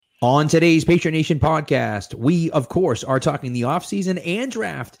On today's Patriot Nation podcast, we, of course, are talking the offseason and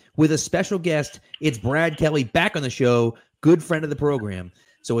draft with a special guest. It's Brad Kelly back on the show, good friend of the program.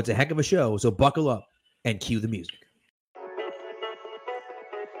 So it's a heck of a show. So buckle up and cue the music.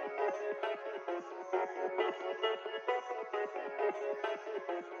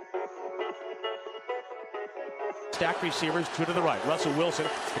 Stacked receivers, two to the right. Russell Wilson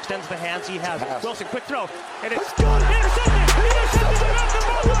extends the hands he has. Wilson, quick throw, and it's intercepted! Intercepted by Malcolm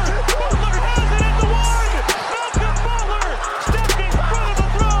Butler! Butler has it at the one! Malcolm Butler stepping in front of the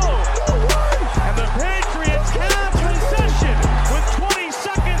throw! And the Patriots have possession with 20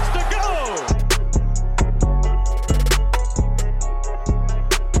 seconds to go!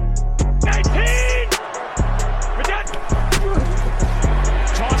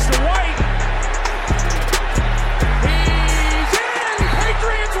 Toss to White. He's in!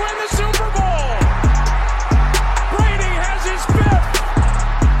 Patriots win the Super Bowl! Brady has his fifth!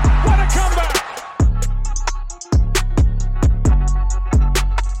 What a comeback!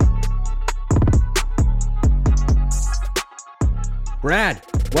 Brad,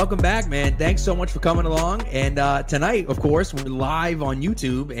 welcome back, man. Thanks so much for coming along. And tonight, of course, we're live on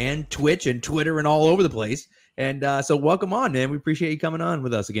YouTube and Twitch and Twitter and all over the place. And so welcome on, man. We appreciate you coming on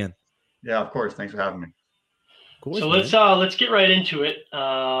with us again. Yeah, of course. Thanks for having me. Of course, So man. let's get right into it.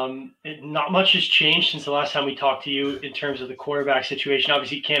 Not much has changed since the last time we talked to you in terms of the quarterback situation.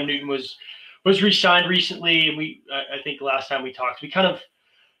 Obviously, Cam Newton was re-signed recently, and I think last time we talked, we kind of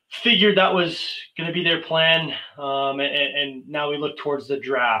figured that was going to be their plan, and now we look towards the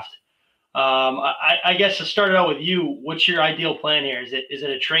draft. I guess to start it out with you, what's your ideal plan here? Is it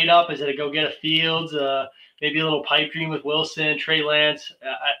a trade up? Is it a go get a Fields? Maybe a little pipe dream with Wilson, Trey Lance?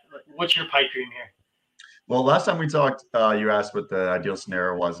 What's your pipe dream here? Well, last time we talked, you asked what the ideal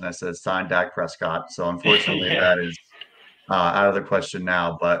scenario was, and I said sign Dak Prescott. So unfortunately, that is out of the question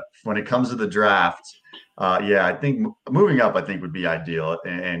now. But when it comes to the draft, I think moving up, I think would be ideal,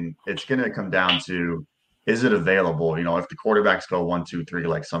 and it's going to come down to, is it available? You know, if the quarterbacks go 1, 2, 3,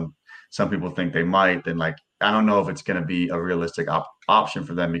 like some people think they might, then I don't know if it's going to be a realistic option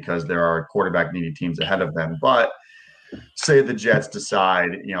for them because there are quarterback needy teams ahead of them. But say the Jets decide,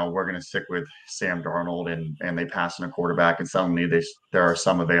 we're going to stick with Sam Darnold and they pass on a quarterback, and suddenly there are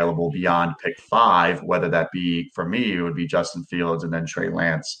some available beyond pick 5, whether that be, for me, it would be Justin Fields and then Trey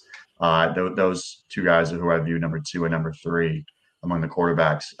Lance. Those two guys who I view number 2 and number 3 among the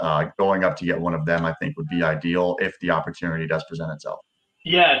quarterbacks, going up to get one of them, I think would be ideal if the opportunity does present itself.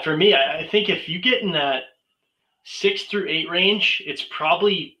 Yeah, for me, I think if you get in that 6 through 8 range, it's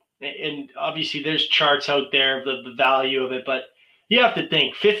probably, and obviously there's charts out there of the value of it, but you have to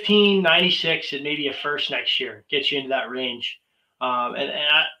think 15, 96, and maybe a first next year gets you into that range.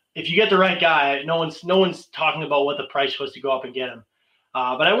 If you get the right guy, no one's talking about what the price was to go up and get him.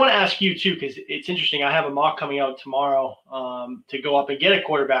 But I want to ask you too, because it's interesting. I have a mock coming out tomorrow to go up and get a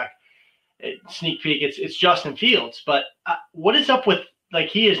quarterback. Sneak peek, it's Justin Fields. But what is up with,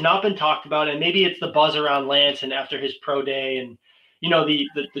 he has not been talked about, and maybe it's the buzz around Lance and after his pro day, and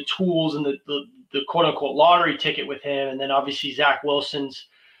the tools and the quote unquote lottery ticket with him, and then obviously Zach Wilson's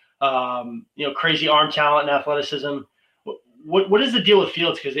crazy arm talent and athleticism. What is the deal with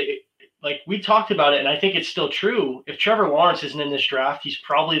Fields? Because we talked about it, and I think it's still true. If Trevor Lawrence isn't in this draft, he's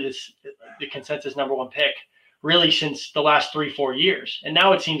probably the consensus number 1 pick, really, since the last 3-4 years. And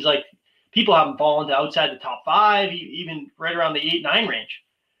now it seems like people haven't fallen to outside the top 5, even right around the 8-9 range.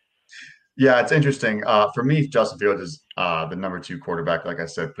 Yeah, it's interesting. For me, Justin Fields is the number 2 quarterback, like I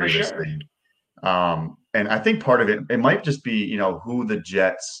said previously. Sure. And I think part of it might just be, who the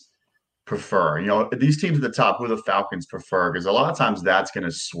Jets prefer. These teams at the top, who the Falcons prefer, because a lot of times that's going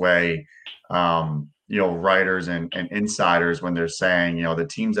to sway, writers and insiders when they're saying, the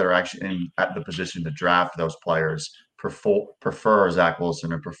teams that are actually at the position to draft those players prefer Zach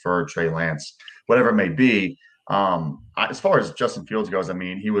Wilson or prefer Trey Lance, whatever it may be. As far as Justin Fields goes, I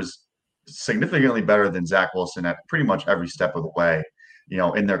mean, he was significantly better than Zach Wilson at pretty much every step of the way,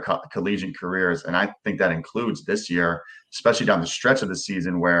 in their collegiate careers. And I think that includes this year, especially down the stretch of the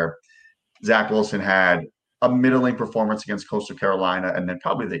season where Zach Wilson had a middling performance against Coastal Carolina and then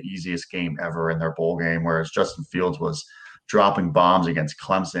probably the easiest game ever in their bowl game, whereas Justin Fields was dropping bombs against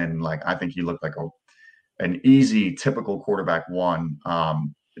Clemson. I think he looked like an easy, typical quarterback 1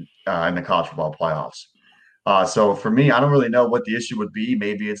 in the college football playoffs. So for me, I don't really know what the issue would be.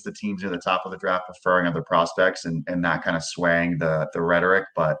 Maybe it's the teams near the top of the draft preferring other prospects and that kind of swaying the rhetoric.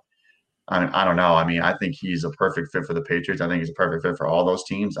 But I don't know. I mean, I think he's a perfect fit for the Patriots. I think he's a perfect fit for all those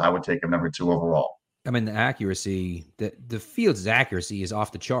teams. I would take him number 2 overall. I mean, the accuracy, the Fields' accuracy is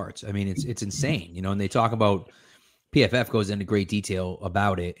off the charts. I mean, it's insane, and they talk about PFF goes into great detail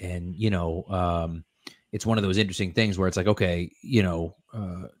about it. And, it's one of those interesting things where it's like, okay,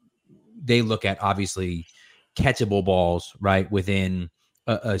 they look at obviously catchable balls, right, within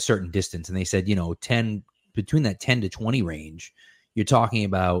a certain distance. And they said, between that 10 to 20 range, you're talking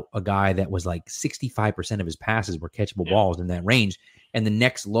about a guy that was like 65% of his passes were catchable balls in that range. And the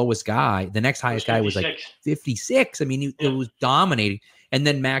next highest guy was like 56. I mean, it was dominating. And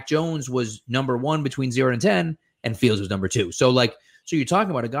then Mac Jones was number 1 between 0 and 10, and Fields was number 2. So you're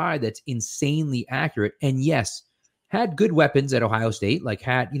talking about a guy that's insanely accurate. And yes, had good weapons at Ohio State,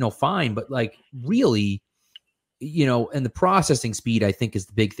 fine, but really, and the processing speed, I think, is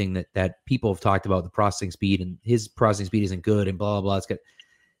the big thing that people have talked about, the processing speed, and his processing speed isn't good and blah, blah, blah. It's good.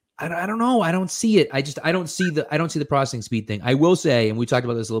 I don't know. I don't see it. I don't see the processing speed thing. I will say, and we talked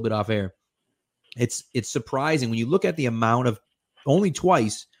about this a little bit off air, it's surprising when you look at the amount of, only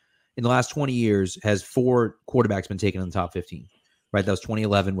twice in the last 20 years has 4 quarterbacks been taken in the top 15, right? That was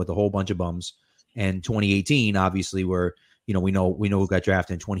 2011 with a whole bunch of bums, and 2018, obviously, where, we know who got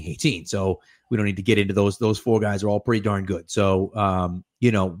drafted in 2018. So we don't need to get into those 4 guys are all pretty darn good. So,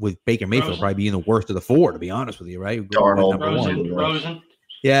 with Baker Mayfield probably being the worst of the 4, to be honest with you, right? Darnold, Rosen.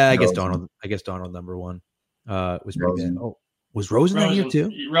 Yeah, I guess Darnold number 1 was pretty bad. Oh, was Rosen that year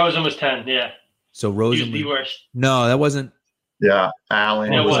too? Rosen was 10, yeah. So Rosen was the worst. No, that wasn't. Yeah,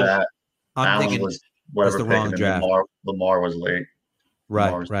 Allen was that. I'm thinking was whatever the wrong draft. Lamar was late.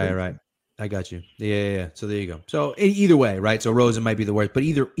 Right. I got you. Yeah. So there you go. So either way, right? So Rosen might be the worst, but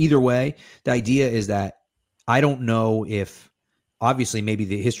either way, the idea is that I don't know if, obviously, maybe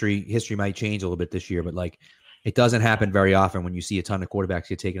the history might change a little bit this year, but it doesn't happen very often when you see a ton of quarterbacks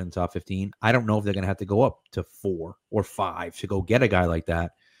get taken in the top 15. I don't know if they're going to have to go up to 4 or 5 to go get a guy like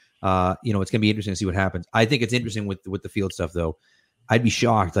that. It's going to be interesting to see what happens. I think it's interesting with the Field stuff, though. I'd be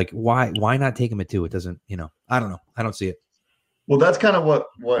shocked. Why not take him at 2? It doesn't, I don't know. I don't see it. Well, that's kind of what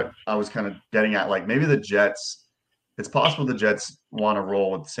I was kind of getting at. Maybe the Jets, it's possible the Jets want to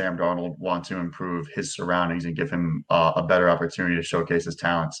roll with Sam Darnold, want to improve his surroundings and give him a better opportunity to showcase his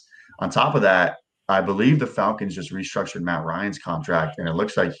talents. On top of that, I believe the Falcons just restructured Matt Ryan's contract, and it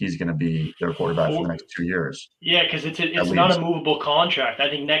looks like he's going to be their quarterback for the next 2 years. Yeah, because it's not a movable contract. I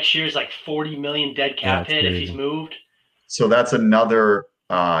think next year is $40 million dead cap hit if he's moved. So that's another,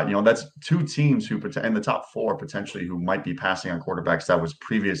 that's 2 teams who in the top 4 potentially who might be passing on quarterbacks that was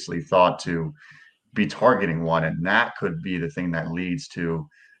previously thought to be targeting one, and that could be the thing that leads to,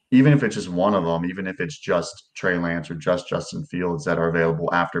 even if it's just one of them, even if it's just Trey Lance or just Justin Fields that are available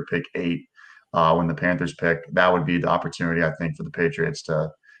after pick 8. When the Panthers pick, that would be the opportunity, I think, for the Patriots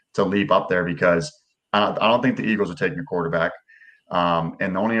to leap up there, because I don't think the Eagles are taking a quarterback.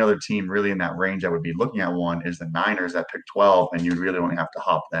 And the only other team really in that range I would be looking at one is the Niners at pick 12, and you really only have to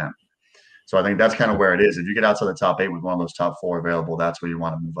hop them. So I think that's kind of where it is. If you get outside the top 8 with one of those top 4 available, that's where you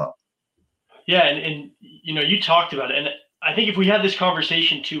want to move up. Yeah, and you talked about it. And I think if we had this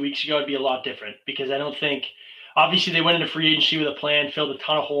conversation 2 weeks ago, it'd be a lot different, because I don't think – obviously they went into free agency with a plan, filled a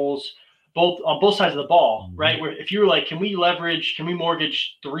ton of holes – on both sides of the ball, right? Where if you were can we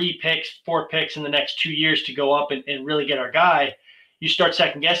mortgage 3 picks, 4 picks in the next 2 years to go up and really get our guy, you start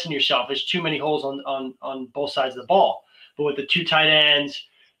second guessing yourself. There's too many holes on both sides of the ball. But with the 2 tight ends,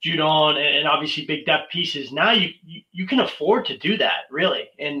 Judon, and obviously big depth pieces, now you can afford to do that, really.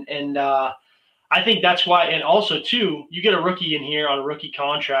 And I think that's why, and also too, you get a rookie in here on a rookie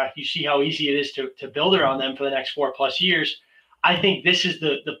contract, you see how easy it is to build around them for the next 4+ years. I think this is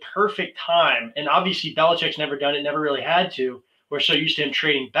the perfect time. And obviously Belichick's never done it, never really had to. We're so used to him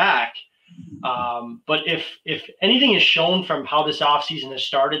trading back. But if anything is shown from how this offseason has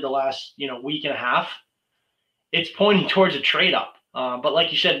started the last, week and a half, it's pointing towards a trade up. But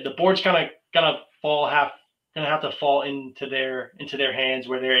like you said, the board's kind of gonna have to fall into their hands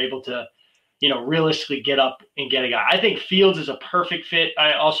where they're able to, realistically get up and get a guy. I think Fields is a perfect fit.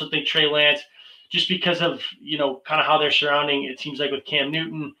 I also think Trey Lance, just because of, kind of how they're surrounding, it seems like with Cam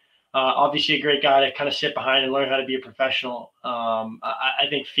Newton, obviously a great guy to kind of sit behind and learn how to be a professional. I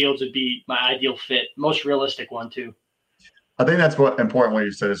think Fields would be my ideal fit, most realistic one too. I think that's important what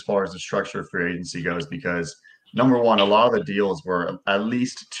you said as far as the structure of free agency goes, because number one, a lot of the deals were at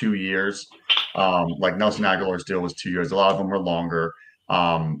least 2 years. Like Nelson Aguilar's deal was 2 years. A lot of them were longer.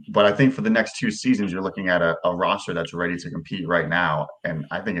 But I think for the next 2 seasons, you're looking at a roster that's ready to compete right now. And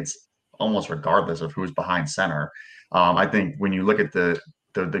I think it's almost regardless of who's behind center. I think when you look at the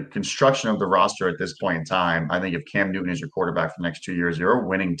construction of the roster at this point in time, I think if Cam Newton is your quarterback for the next 2 years, you're a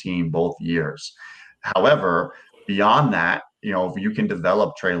winning team both years. However, beyond that, if you can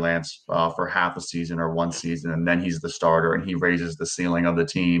develop Trey Lance for half a season or 1 season, and then he's the starter and he raises the ceiling of the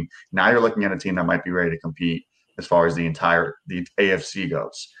team, now you're looking at a team that might be ready to compete as far as the AFC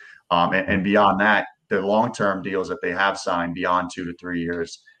goes. And beyond that, the long-term deals that they have signed beyond 2 to 3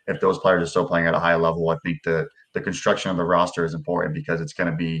 years, if those players are still playing at a high level, I think the construction of the roster is important because it's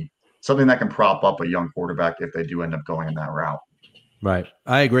going to be something that can prop up a young quarterback if they do end up going in that route. Right.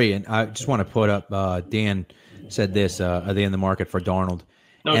 I agree. And I just want to put up, Dan said this, are they in the market for Darnold?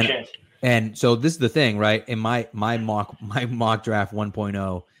 No chance. And so this is the thing, right? In my mock draft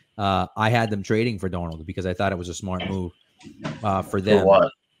 1.0, I had them trading for Darnold because I thought it was a smart move for them. For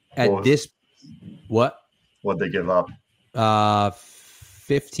what? What'd they give up?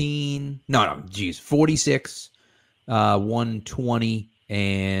 46, 120,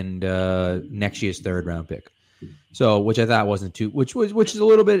 and next year's third round pick. So, which I thought wasn't too, which is a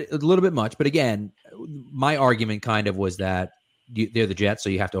little bit much. But again, my argument kind of was that they're the Jets, so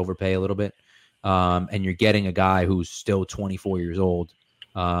you have to overpay a little bit, and you're getting a guy who's still 24 years old,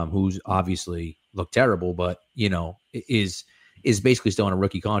 who's obviously looked terrible, but is basically still on a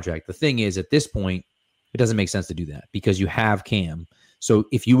rookie contract. The thing is, at this point, it doesn't make sense to do that because you have Cam. So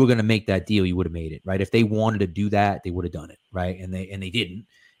if you were going to make that deal, you would have made it, right? If they wanted to do that, they would have done it, right? And they didn't.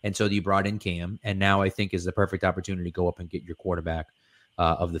 And so you brought in Cam, and now I think is the perfect opportunity to go up and get your quarterback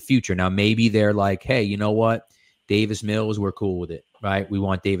of the future. Now, maybe they're like, hey, you know what? Davis Mills, we're cool with it, right? We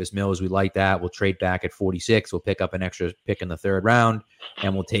want Davis Mills. We like that. We'll trade back at 46. We'll pick up an extra pick in the third round,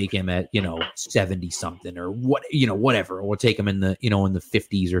 and we'll take him at 70 something or whatever. Or we'll take him in the in the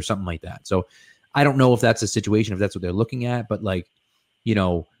 50s or something like that. So I don't know if that's a situation, if that's what they're looking at, but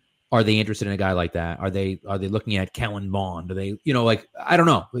are they interested in a guy like that? Are they looking at Kellen Bond? Are they I don't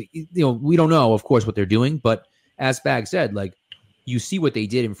know. We don't know, of course, what they're doing, but as Bag said, you see what they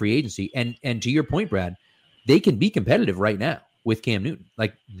did in free agency, and to your point, Brad, they can be competitive right now with Cam Newton.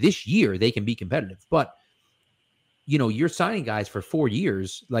 This year, they can be competitive. But, you're signing guys for 4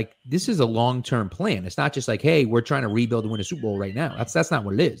 years. This is a long-term plan. It's not just hey, we're trying to rebuild and win a Super Bowl right now. That's not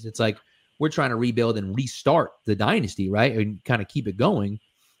what it is. It's we're trying to rebuild and restart the dynasty, right? And kind of keep it going.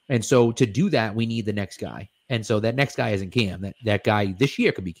 And so to do that, we need the next guy. And so that next guy isn't Cam. That guy this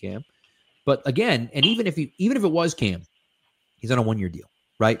year could be Cam. But again, and even if it was Cam, he's on a 1-year deal,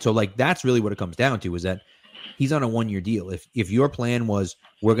 right? So that's really what it comes down to, is that he's on a 1-year deal. If your plan was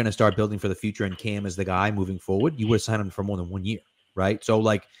we're going to start building for the future and Cam is the guy moving forward, you would have signed him for more than 1 year, right?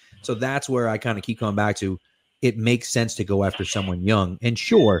 So so that's where I kind of keep coming back to. It makes sense to go after someone young. And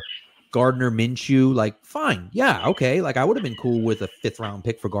sure, Gardner Minshew, fine, yeah, okay. I would have been cool with a 5th round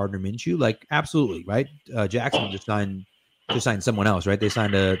pick for Gardner Minshew, absolutely, right? Jackson just signed someone else, right? They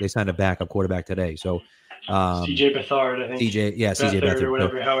signed a backup quarterback today. So CJ Beathard, I think. CJ Beathard or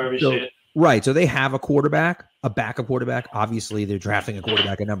whatever, however you say it. Right. So they have a backup quarterback. Obviously, they're drafting a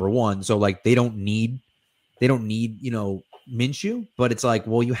quarterback at number 1. So they don't need Minshew, but it's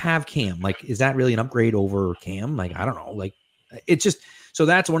well, you have Cam. Is that really an upgrade over Cam? I don't know. It's just, so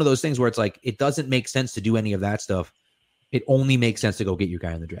that's one of those things where it's it doesn't make sense to do any of that stuff. It only makes sense to go get your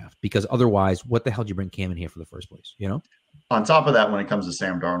guy in the draft, because otherwise, what the hell did you bring Cam in here for the first place? On top of that, when it comes to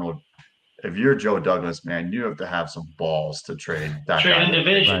Sam Darnold, if you're Joe Douglas, man, you have to have some balls to trade that guy. Trade in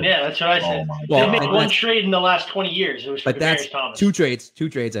division, right. Yeah, that's what I said. They made one trade in the last 20 years. It was for Demaryius Thomas. Two trades. I'm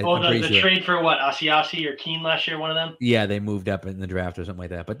the trade for what, Asiasi or Keene last year, one of them? Yeah, they moved up in the draft or something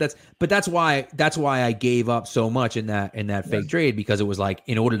like that. But that's why I gave up so much in that fake trade, because it was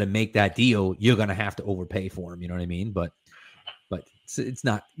in order to make that deal, you're gonna have to overpay for him. You know what I mean? But it's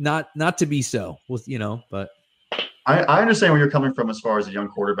not to be so. But. I understand where you're coming from as far as a young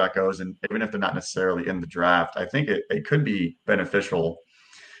quarterback goes, and even if they're not necessarily in the draft, I think it could be beneficial,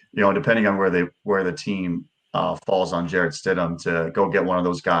 depending on where the team falls on Jarrett Stidham, to go get one of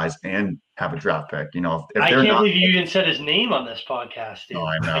those guys and have a draft pick. If I can't believe you even said his name on this podcast, dude. Oh,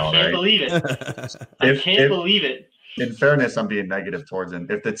 I know. I can't believe it. I can't believe it. In fairness, I'm being negative towards him.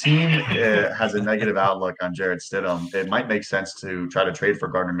 If the team has a negative outlook on Jarrett Stidham, it might make sense to try to trade for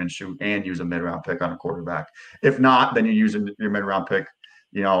Gardner Minshew and use a mid-round pick on a quarterback. If not, then you use your mid-round pick,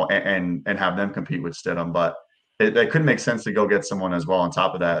 and have them compete with Stidham. But it could make sense to go get someone as well. On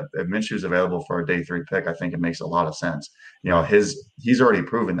top of that, if Minshew's available for a day 3 pick, I think it makes a lot of sense. He's already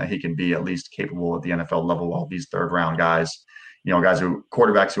proven that he can be at least capable at the NFL level, while these third-round guys,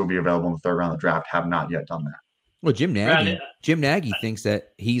 quarterbacks who will be available in the third round of the draft have not yet done that. Well, Jim Nagy thinks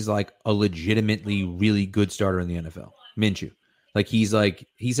that he's a legitimately really good starter in the NFL. Minshew,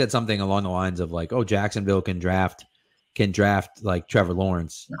 he said something along the lines of oh, Jacksonville can draft Trevor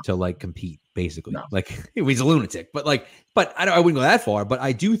Lawrence to compete, basically. No. He's a lunatic, but I wouldn't go that far. But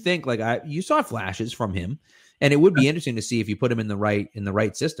I do think you saw flashes from him, and it would be interesting to see if you put him in the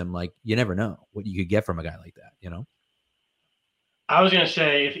right system. You never know what you could get from a guy like that. I was gonna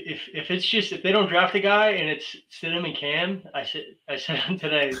say if it's just if they don't draft a guy and it's Stidham and Cam, I said him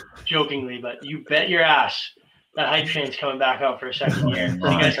today jokingly, but you bet your ass that hype train's coming back out for a second year. You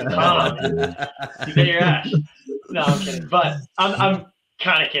guys can count on it. You bet your ass. No, I'm kidding. But I'm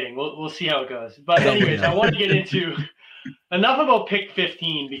kind of kidding. We'll see how it goes. But anyways, I want to get into enough about pick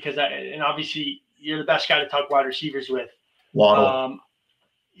 15 because and obviously you're the best guy to talk wide receivers with. Waddle.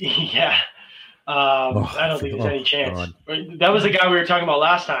 Yeah. I don't think there's any chance. God. That was the guy we were talking about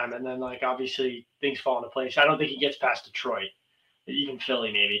last time, and then like obviously things fall into place. I don't think he gets past Detroit, even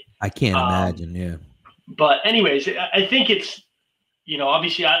Philly maybe. I can't imagine. Yeah. But anyways, I think it's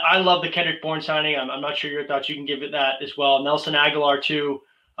obviously I love the Kendrick Bourne signing. I'm not sure your thoughts. You can give it that as well. Nelson Aguilar too.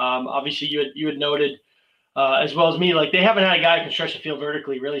 Obviously you had noted as well as me, like they haven't had a guy who can stretch the field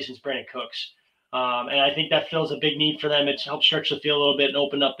vertically really since Brandon Cooks. And I think that fills a big need for them. It's helped stretch the field a little bit and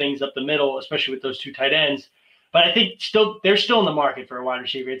open up things up the middle, especially with those two tight ends. But I think they're still in the market for a wide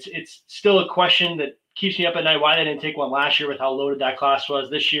receiver. It's still a question that keeps me up at night why they didn't take one last year with how loaded that class was.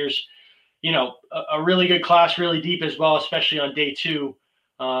 This year's, a really good class, really deep as well, especially on day two.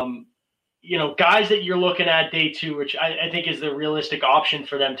 Guys that you're looking at day two, which I think is the realistic option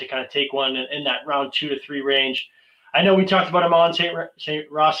for them to kind of take one in that round 2 to 3 range. I know we talked about him on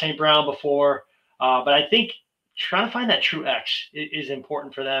St. Brown before. But I think trying to find that true X is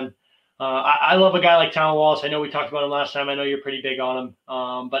important for them. I love a guy like Talon Wallace. I know we talked about him last time. I know you're pretty big on him.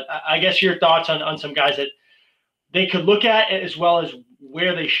 But I guess your thoughts on some guys that they could look at as well as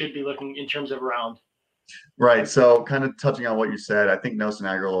where they should be looking in terms of round. Right. So kind of touching on what you said, I think Nelson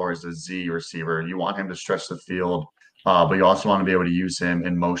Aguilar is a Z receiver. You want him to stretch the field, but you also want to be able to use him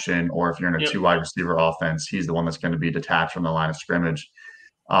in motion, or if you're in a 2 wide receiver offense, he's the one that's going to be detached from the line of scrimmage.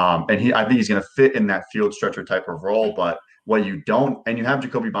 I think he's going to fit in that field stretcher type of role. But what you don't, and you have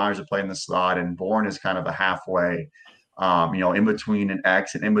Jacoby Myers to play in the slot, and Bourne is kind of a halfway, in between an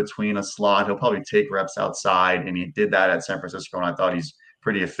X and in between a slot. He'll probably take reps outside, and he did that at San Francisco, and I thought he's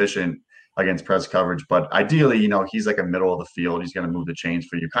pretty efficient against press coverage. But ideally, he's like a middle of the field. He's going to move the chains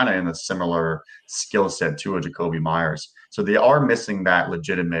for you, kind of in a similar skill set to a Jacoby Myers. So they are missing that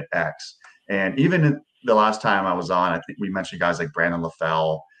legitimate X. And even the last time I was on, I think we mentioned guys like Brandon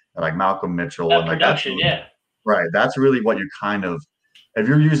LaFell, like Malcolm Mitchell. That and like production, yeah. Right. That's really what you're kind of, if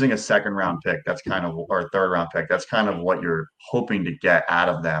you're using a 2nd round pick, that's kind of, or a 3rd round pick, that's kind of what you're hoping to get out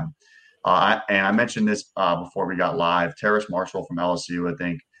of them. And I mentioned this before we got live. Terrace Marshall from LSU, I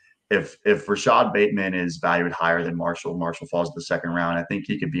think if Rashad Bateman is valued higher than Marshall falls to the 2nd round, I think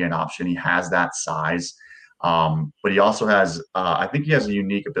he could be an option. He has that size. But he also has, I think he has a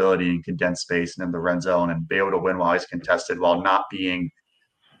unique ability in condensed space and in the red zone and be able to win while he's contested while not being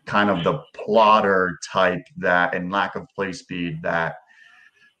kind of the plotter type that and lack of play speed that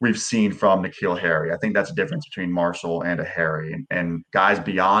we've seen from N'Keal Harry. I think that's a difference between Marshall and a Harry. And guys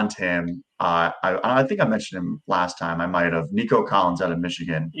beyond him, I think I mentioned him last time. I might have. Nico Collins out of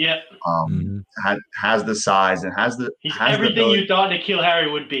Michigan. Yeah. Has the size and has everything you thought N'Keal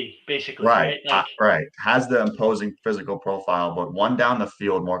Harry would be, basically. Right. Right. Has the imposing physical profile, but one down the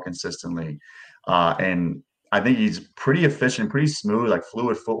field more consistently. And I think he's pretty efficient, pretty smooth, like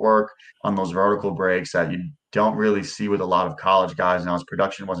fluid footwork on those vertical breaks that you don't really see with a lot of college guys. Now his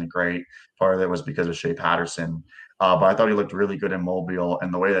production wasn't great. Part of it was because of Shea Patterson. But I thought he looked really good in Mobile,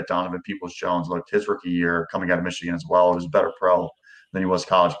 and the way that Donovan Peoples-Jones looked his rookie year coming out of Michigan as well, he was a better pro than he was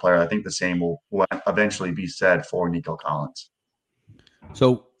college player. I think the same will eventually be said for Nico Collins.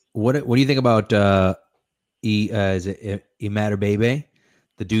 So what do you think about is it Imad Bebe,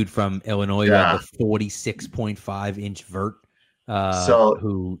 the dude from Illinois, the 46.5-inch vert?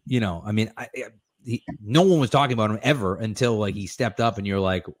 Who, no one was talking about him ever until like he stepped up, and you're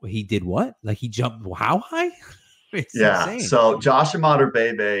like, he did what? Like he jumped how high? It's insane. So Josh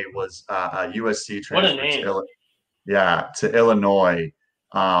Imatorbhebhe was a USC transfer to Illinois,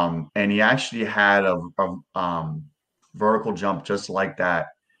 and he actually had a vertical jump just like that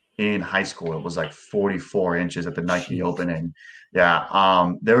in high school. It was like 44 inches at the Nike opening.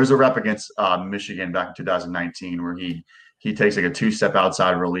 There was a rep against Michigan back in 2019 where he takes like a 2-step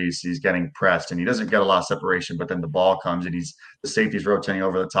outside release. He's getting pressed and he doesn't get a lot of separation, but then the ball comes and the safety's rotating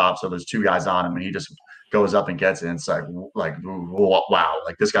over the top. So there's 2 guys on him and he just goes up and gets it. And it's like, wow,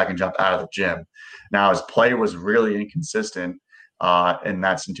 like this guy can jump out of the gym. Now his play was really inconsistent, and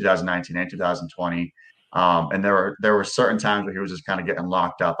that's in 2019 and 2020. And there were certain times where he was just kind of getting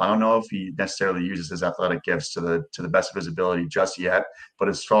locked up. I don't know if he necessarily uses his athletic gifts to the best of his ability just yet. But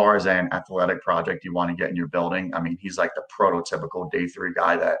as far as an athletic project you want to get in your building, I mean, he's like the prototypical day 3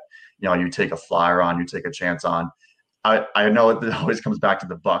 guy that, you take a flyer on, you take a chance on. I know it always comes back to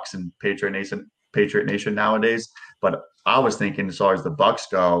the Bucs and Patriot Nation nowadays, but I was thinking as far as the Bucks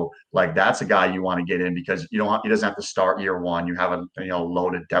go, like that's a guy you want to get in because he doesn't have to start year one. You have a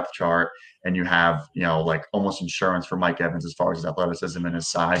loaded depth chart, and you have like almost insurance for Mike Evans as far as his athleticism and his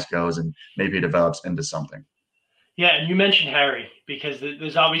size goes, and maybe he develops into something. Yeah, and you mentioned Harry because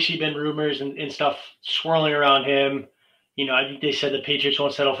there's obviously been rumors and stuff swirling around him. I think they said the Patriots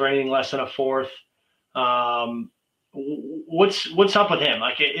won't settle for anything less than a fourth. What's up with him?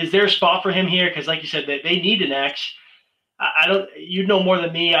 Like, is there a spot for him here? Because, like you said, they need an X. I don't. You know more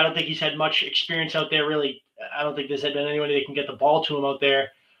than me. I don't think he's had much experience out there. Really, I don't think there's been anybody that can get the ball to him out there.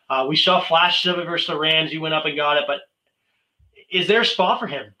 We saw flashes of it versus the Rams. He went up and got it, but is there a spot for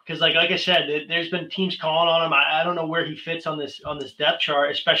him? Because, like I said, there's been teams calling on him. I don't know where he fits on this depth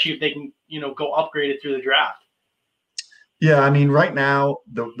chart, especially if they can go upgrade it through the draft. Yeah, I mean, right now,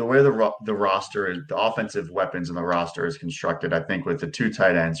 the way the roster is, the offensive weapons in the roster is constructed, I think with the two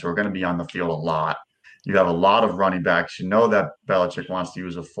tight ends who are going to be on the field a lot. You have a lot of running backs. You know that Belichick wants to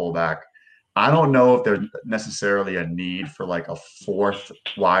use a fullback. I don't know if there's necessarily a need for like a fourth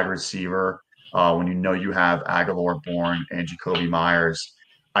wide receiver when you have Aguilar, Bourne, and Jakobi Meyers.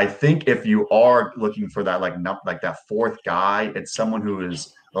 I think if you are looking for that like that fourth guy, it's someone who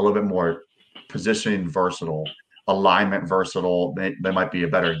is a little bit more position versatile, alignment versatile. They might be a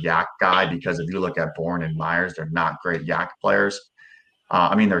better yak guy because if you look at Bourne and Myers, they're not great yak players.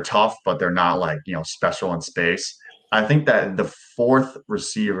 I mean, they're tough, but they're not like, special in space. I think that the fourth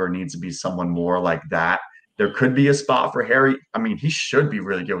receiver needs to be someone more like that. There could be a spot for Harry. I mean, he should be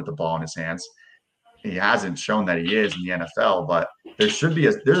really good with the ball in his hands. He hasn't shown that he is in the NFL, but there's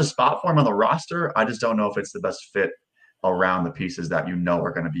a spot for him on the roster. I just don't know if it's the best fit around the pieces that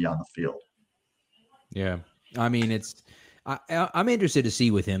are going to be on the field. Yeah. I mean, I'm interested to see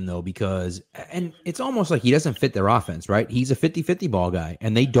with him, though, because it's almost like he doesn't fit their offense, right? He's a 50-50 ball guy,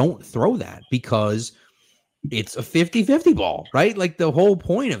 and they don't throw that because it's a 50-50 ball, right? Like the whole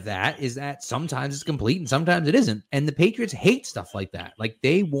point of that is that sometimes it's complete and sometimes it isn't. And the Patriots hate stuff like that. Like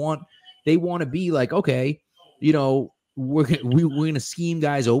they want to be like, okay, we're going to scheme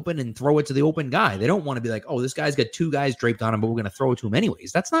guys open and throw it to the open guy. They don't want to be like, oh, this guy's got two guys draped on him, but we're going to throw it to him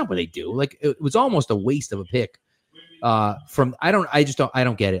anyways. That's not what they do. Like it was almost a waste of a pick. I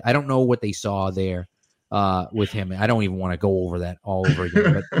don't get it. I don't know what they saw there with him. I don't even want to go over that all over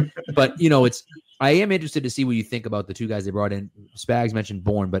again. But I am interested to see what you think about the two guys they brought in. Spags mentioned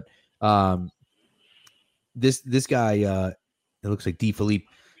Bourne, but this guy, it looks like D. Philippe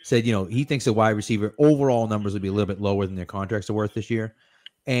said, he thinks the wide receiver overall numbers will be a little bit lower than their contracts are worth this year.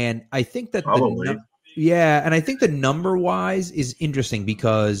 And I think that and I think the number wise is interesting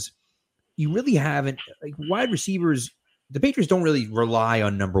because you really haven't like wide receivers. The Patriots don't really rely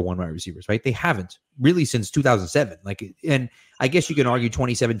on number one wide receivers, right? They haven't really since 2007. And I guess you can argue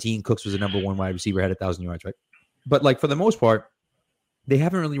 2017 Cooks was a number one wide receiver, had 1,000 yards, right? But like for the most part, they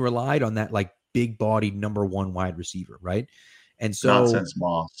haven't really relied on that like big bodied number one wide receiver, right? And so not since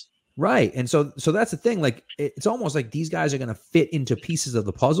Moss. Right. And so that's the thing. Like it's almost like these guys are going to fit into pieces of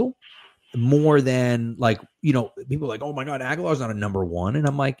the puzzle more than like, people are like, oh my God, Aguilar's not a number one. And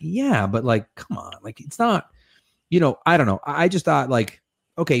I'm like, yeah, but like, come on, like it's not, I don't know. I just thought like,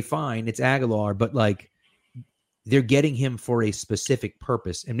 okay, fine. It's Aguilar, but like they're getting him for a specific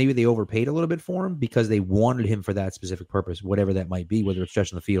purpose. And maybe they overpaid a little bit for him because they wanted him for that specific purpose, whatever that might be, whether it's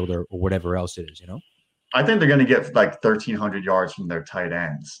stretching the field or whatever else it is, I think they're going to get like 1,300 yards from their tight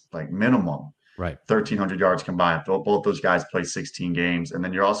ends, like minimum. Right. 1,300 yards combined. Both those guys play 16 games. And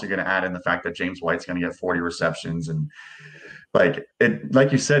then you're also going to add in the fact that James White's going to get 40 receptions. And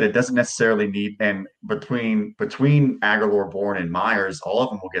like you said, it doesn't necessarily need, and between Aguilar, Bourne, and Myers, all of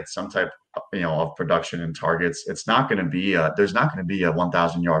them will get some type of production and targets. It's not going to be there's not going to be a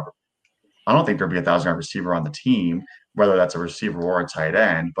 1,000 yard. I don't think there'll be a 1,000 yard receiver on the team, whether that's a receiver or a tight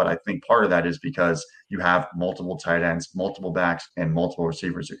end. But I think part of that is because you have multiple tight ends, multiple backs, and multiple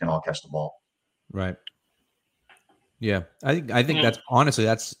receivers who can all catch the ball. Right. Yeah. I think that's honestly,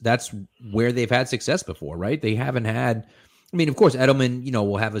 that's where they've had success before, right? They haven't had, I mean, of course, Edelman,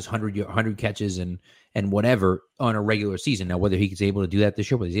 will have his 100 catches and whatever on a regular season. Now, whether he's able to do that this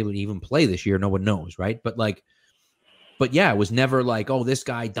year, whether he's able to even play this year, no one knows, right? But yeah, it was never like, oh, this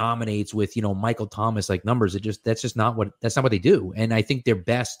guy dominates with, Michael Thomas like numbers. That's not what they do. And I think they're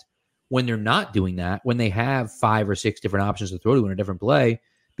best when they're not doing that, when they have 5 or 6 different options to throw to in a different play,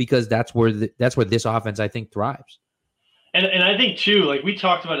 because that's where this offense, I think, thrives. And I think too, like we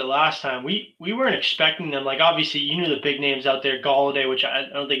talked about it last time, we weren't expecting them. Like obviously, you knew the big names out there, Golladay, which I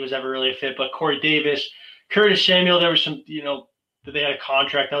don't think was ever really a fit, but Corey Davis, Curtis Samuel. There was some, that they had a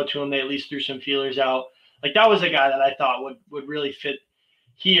contract out to him. They at least threw some feelers out. Like that was a guy that I thought would really fit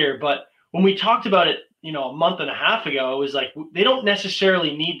here. But when we talked about it a month and a half ago, it was like they don't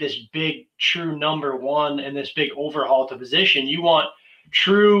necessarily need this big true number one and this big overhaul to position. You want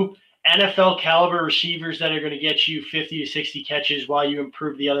true NFL caliber receivers that are going to get you 50 to 60 catches while you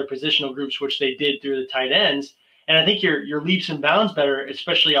improve the other positional groups, which they did through the tight ends. And I think your leaps and bounds better,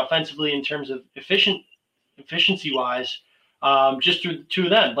 especially offensively in terms of efficiency wise, just through the two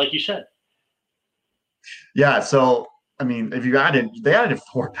of them, like you said. Yeah. So, I mean, they added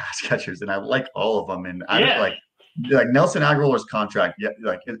 4 pass catchers, and I like all of them. And I like Nelson Aguilar's contract. Yeah,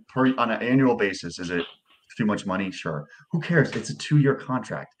 like on an annual basis, is it too much money? Sure. Who cares? It's a 2-year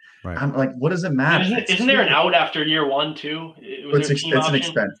contract. Right. I'm like, what does it matter? Isn't there an out after year 1 too? It's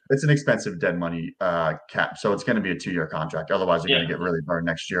an expensive dead money cap. So it's going to be a 2-year contract. Otherwise, you're going to get really burned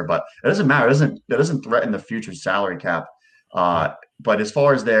next year. But it doesn't matter. It doesn't threaten the future salary cap. But as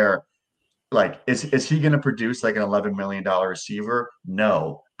far as their like, is he going to produce like an $11 million receiver?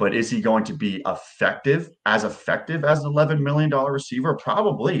 No. But is he going to be effective as an $11 million receiver?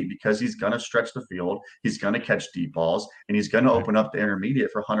 Probably, because he's going to stretch the field. He's going to catch deep balls, and he's going to open up the intermediate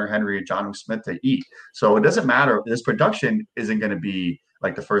for Hunter Henry and Jonnu Smith to eat. So it doesn't matter. This production isn't going to be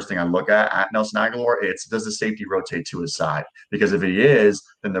like the first thing I look at Nelson Aguilar. It's, does the safety rotate to his side? Because if he is,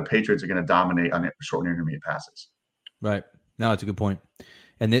 then the Patriots are going to dominate on short and intermediate passes. Right. No, it's a good point.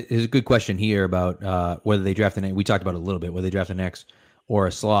 And there's a good question here about whether they draft we talked about it a little bit, whether they draft an X or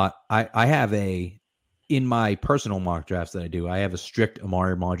a slot. I have in my personal mock drafts that I do, I have a strict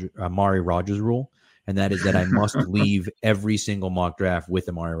Amari Rodgers rule, and that is that I must leave every single mock draft with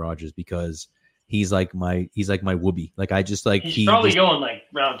Amari Rodgers because he's like my whoopee. Like I just like he's probably going like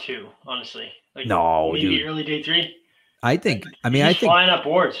round 2, honestly. Like no, maybe dude. Early day 3. I think. Like, I mean, I think flying up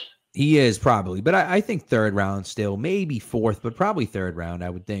boards. He is probably, but I think 3rd round still, maybe 4th, but probably 3rd round, I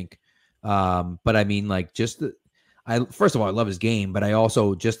would think. But I mean, like first of all, I love his game, but I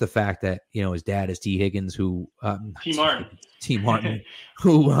also just the fact that, his dad is T. Higgins, T. Martin,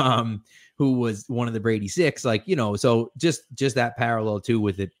 who was one of the Brady 6, like, so just that parallel too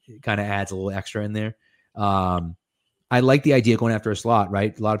with it kind of adds a little extra in there. I like the idea of going after a slot,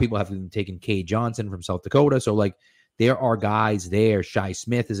 right? A lot of people have been taking Cade Johnson from South Dakota. So like, there are guys there. Shi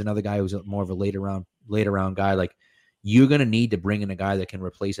Smith is another guy who's more of a later round guy. Like you're going to need to bring in a guy that can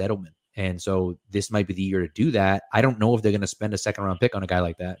replace Edelman. And so this might be the year to do that. I don't know if they're going to spend a 2nd round pick on a guy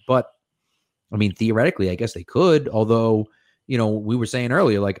like that, but I mean, theoretically, I guess they could, although, we were saying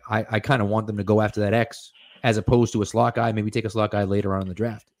earlier, like I kind of want them to go after that X as opposed to a slot guy, maybe take a slot guy later on in the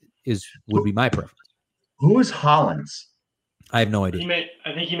draft would be my preference. Who is Hollins? I have no idea.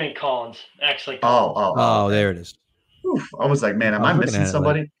 I think he meant Collins. X like Collins. Oh, there it is. Oof, I was like, man, am I missing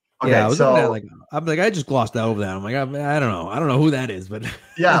somebody? Okay, yeah, I was looking at I just glossed over that. I'm like, I don't know who that is, but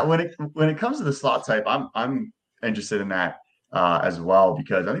yeah, when it comes to the slot type, I'm interested in that as well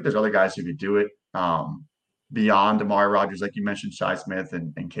because I think there's other guys who could do it beyond Amari Rodgers, like you mentioned, Shi Smith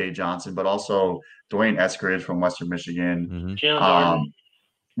and Cade Johnson, but also Dwayne Eskridge from Western Michigan. Mm-hmm. Jalen Darden.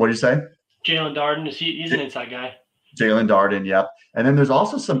 What do you say? Jalen Darden, he's an inside guy. Jalen Darden, yep. And then there's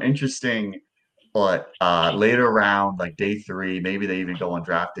also some interesting. But later around, like day 3, maybe they even go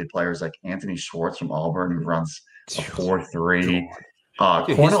undrafted players like Anthony Schwartz from Auburn, who runs a 4.3.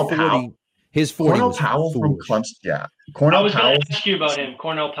 Cornell Powell. His 40 Cornell Powell from Clemson. Yeah. Cornell I was Powell. going to ask you about him,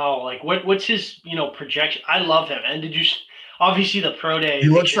 Cornell Powell. Like, what's his, projection? I love him. And did you obviously the pro day? He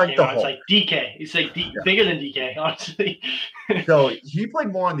looks like the It's like DK. It's like bigger than DK, honestly. So he played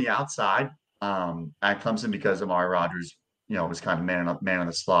more on the outside at Clemson because Amari Rodgers, was kind of man on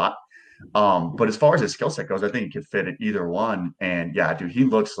the slot. But as far as his skill set goes, I think he could fit in either one. And yeah, dude, he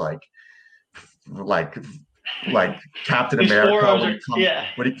looks like Captain America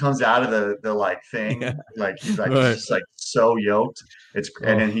when he comes out of the like thing, like he's like he's just like so yoked.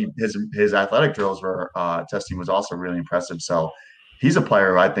 And then his athletic drills were testing was also really impressive. So he's a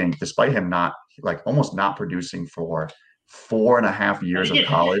player who I think, despite him not almost not producing for 4.5 years of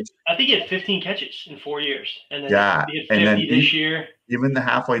college. I think he had 15 catches in 4 years. And then he had 50 this year. Even the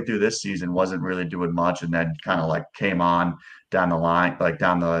halfway through this season wasn't really doing much and then kind of like came on down the line, like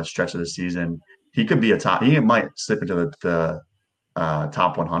down the stretch of the season. He could be he might slip into the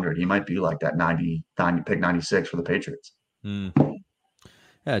top 100. He might be like that 90 pick 96 for the Patriots. Yeah,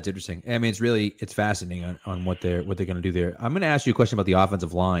 it's interesting. I mean, it's fascinating on what they're going to do there. I'm going to ask you a question about the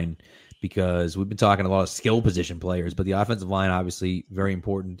offensive line because we've been talking a lot of skill position players, but the offensive line obviously very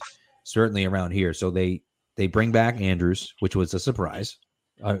important, certainly around here. So they bring back Andrews, which was a surprise,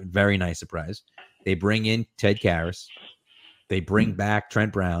 a very nice surprise. They bring in Ted Karras. They bring back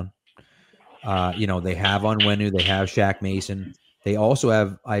Trent Brown. They have Onwenu. They have Shaq Mason. They also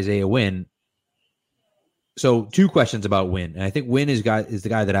have Isaiah Wynn. So 2 questions about Wynn. And I think Wynn is the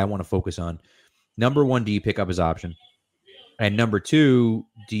guy that I want to focus on. number one, do you pick up his option? And number two,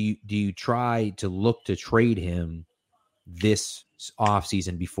 do you try to look to trade him this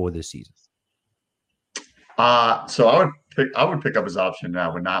offseason before this season? So I would pick up his option now.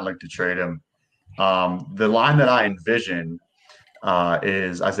 I would not like to trade him. The line that I envision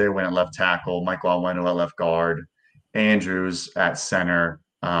is Isaiah Wynn at left tackle, Michael Onwenu at left guard, Andrews at center,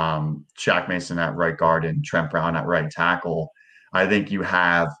 Shaq Mason at right guard, and Trent Brown at right tackle. I think you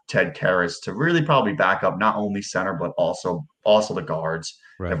have Ted Karras to really probably back up not only center but also the guards.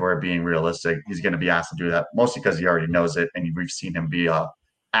 Right. If we're being realistic, he's going to be asked to do that mostly because he already knows it, and we've seen him be a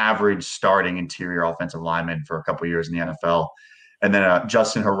average starting interior offensive lineman for a couple of years in the NFL. And then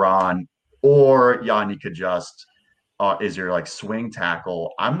Justin Herron or Yannick Adjust is your like swing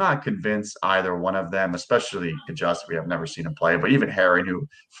tackle. I'm not convinced either one of them, especially Adjust. We have never seen him play, but even Herring, who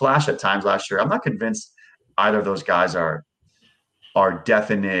flashed at times last year, I'm not convinced either of those guys are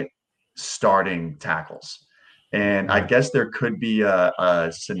definite starting tackles. And I guess there could be a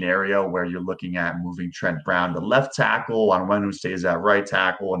scenario where you're looking at moving Trent Brown to left tackle, Onwenu stays at right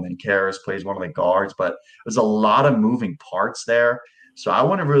tackle, and then Karras plays one of the guards. But there's a lot of moving parts there. So I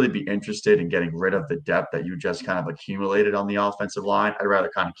want to really be interested in getting rid of the depth that you just kind of accumulated on the offensive line. I'd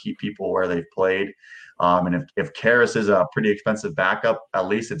rather kind of keep people where they've played. And if Karras is a pretty expensive backup, at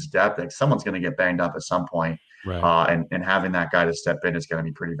least it's depth. Like someone's going to get banged up at some point. Right. And having that guy to step in is going to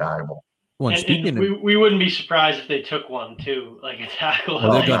be pretty valuable. Well, and we wouldn't be surprised if they took one too, like a tackle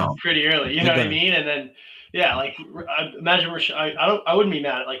pretty early. You know what I mean? And then, yeah, like I imagine I wouldn't be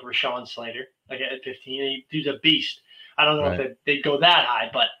mad at like Rashawn Slater, like at 15. He's a beast. I don't know if they'd go that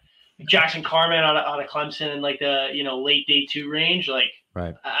high, but Jackson Carman out of Clemson in like the late day 2 range, like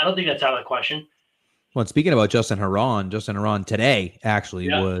I don't think that's out of the question. Well, speaking about Justin Herron today actually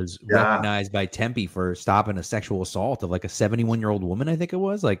was recognized by Tempe for stopping a sexual assault of like a 71-year-old woman. I think it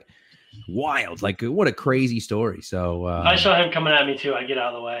was like. Wild, like what a crazy story. So I saw him coming at me too. I get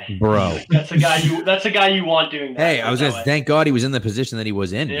out of the way, bro. That's the guy you want doing that. Hey, I was just thank God he was in the position that he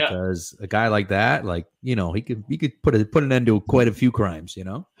was in because a guy like that, like he could put an end to quite a few crimes,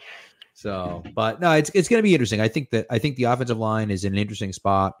 So, but no, it's going to be interesting. I think the offensive line is in an interesting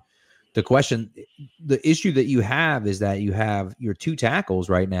spot. The issue that you have is that you have your 2 tackles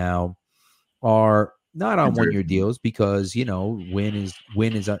right now are not on 1-year deals because Wynn is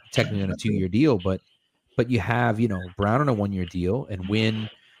technically on a 2-year deal, but you have Brown on a 1-year deal and Wynn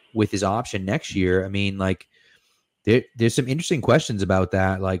with his option next year. I mean, like there's some interesting questions about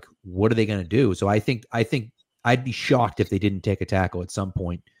that. Like, what are they going to do? So I think I'd be shocked if they didn't take a tackle at some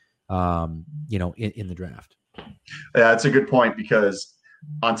point, in the draft. Yeah, that's a good point because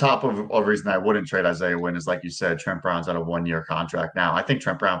on top of a reason I wouldn't trade Isaiah Wynn is like you said, Trent Brown's on a 1-year contract now. I think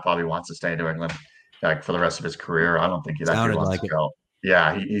Trent Brown probably wants to stay in New England. Like for the rest of his career, I don't think he actually wants to go.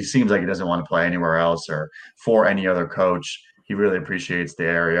 Yeah, he seems like he doesn't want to play anywhere else or for any other coach. He really appreciates the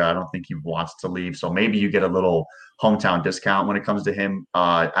area. I don't think he wants to leave. So maybe you get a little hometown discount when it comes to him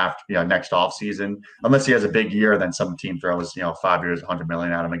after next offseason. Unless he has a big year, then some team throws 5 years, $100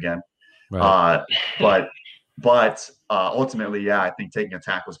 million at him again. Right. But ultimately, I think taking a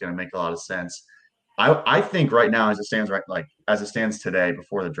tackle is going to make a lot of sense. I think right now, as it stands today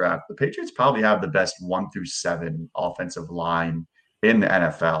before the draft, the Patriots probably have the best 1 through 7 offensive line in the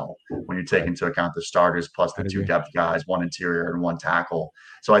NFL when you take into account the starters plus the 2 depth guys, 1 interior and 1 tackle.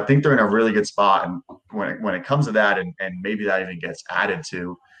 So I think they're in a really good spot. And when it comes to that, and maybe that even gets added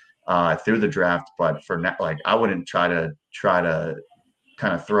to through the draft, but for now, I wouldn't try to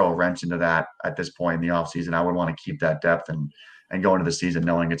kind of throw a wrench into that at this point in the offseason. I would want to keep that depth and go into the season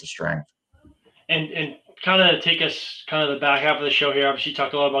knowing it's a strength. And kind of take us kind of the back half of the show here. Obviously, you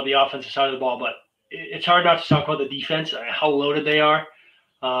talked a lot about the offensive side of the ball, but it's hard not to talk about the defense, how loaded they are.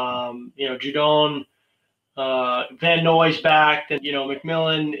 Judon, Van Noy's back, and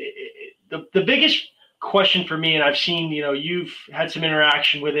McMillan. The biggest question for me, and I've seen, you've had some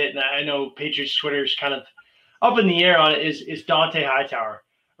interaction with it, and I know Patriots Twitter is kind of up in the air on it. Is Dont'a Hightower,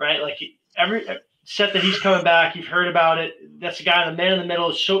 right? Like every set that he's coming back, you've heard about it. That's the guy, the man in the middle,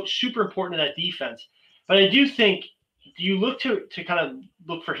 is so super important to that defense. But I do think, do you look to kind of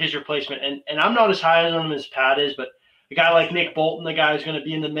look for his replacement? And I'm not as high on him as Pat is, but a guy like Nick Bolton, the guy who's going to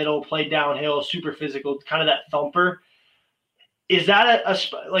be in the middle, play downhill, super physical, kind of that thumper. Is that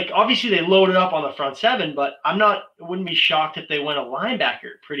obviously they loaded up on the front 7, but wouldn't be shocked if they went a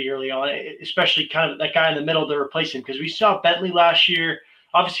linebacker pretty early on, especially kind of that guy in the middle to replace him. Because we saw Bentley last year,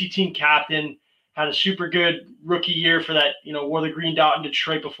 obviously team captain, had a super good rookie year for that, wore the green dot in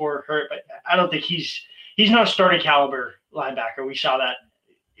Detroit before it hurt. But I don't think he's not a starting caliber linebacker. We saw that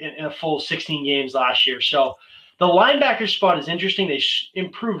in a full 16 games last year. So the linebacker spot is interesting. They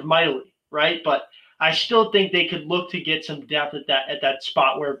improved mightily right? But I still think they could look to get some depth at that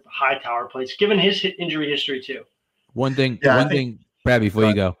spot where Hightower plays, given his injury history too. One thing, Brad, before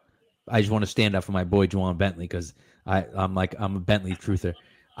you go, I just want to stand up for my boy Juwan Bentley because I'm a Bentley truther.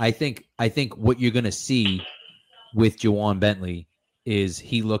 I think what you're going to see with Juwan Bentley is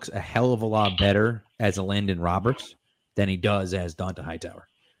he looks a hell of a lot better as a Landon Roberts than he does as Dont'a Hightower.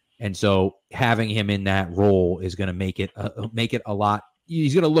 And so having him in that role is going to make it a lot.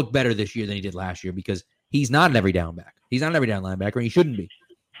 He's going to look better this year than he did last year because he's not an every down back. He's not an every down linebacker, and he shouldn't be.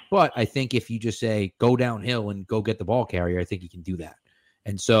 But I think if you just say go downhill and go get the ball carrier, I think he can do that.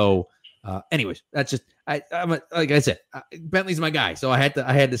 And so, anyways, that's just I'm like I said, Bentley's my guy, so I had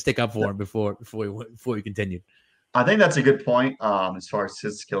to stick up for him before we continued. I think that's a good point as far as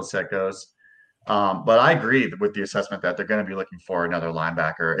his skill set goes. But I agree with the assessment that they're going to be looking for another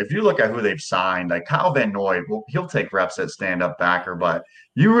linebacker. If you look at who they've signed, like Kyle Van Noy, he'll take reps at stand-up backer, but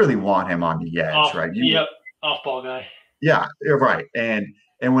you really want him on the edge, right? Off-ball guy. Yeah, you're right. And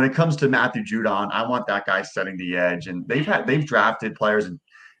when it comes to Matthew Judon, I want that guy setting the edge. And they've drafted players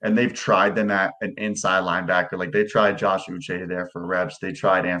and they've tried them at an inside linebacker. Like they tried Josh Uche there for reps. They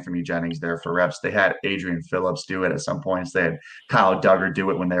tried Anthony Jennings there for reps. They had Adrian Phillips do it at some points. They had Kyle Duggar do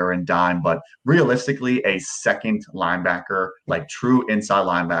it when they were in dime. But realistically, a second linebacker, like true inside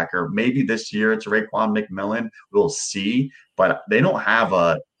linebacker, maybe this year it's Raekwon McMillan. We'll see. But they don't have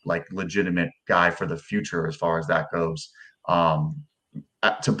a like legitimate guy for the future as far as that goes.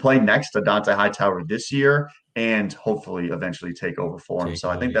 To play next to Dont'a Hightower this year and hopefully eventually take over for him. So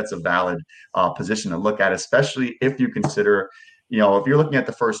I think that's a valid position to look at, especially if you consider, if you're looking at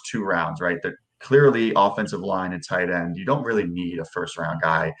the first 2 rounds, right, that clearly offensive line and tight end, you don't really need a first-round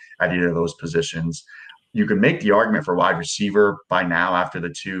guy at either of those positions. You can make the argument for wide receiver by now after the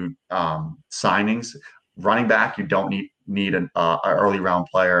 2 signings. Running back, you don't need an early round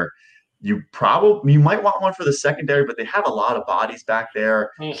player. You might want one for the secondary, but they have a lot of bodies back there.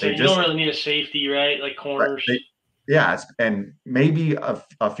 You don't really need a safety, right? Like corners. And maybe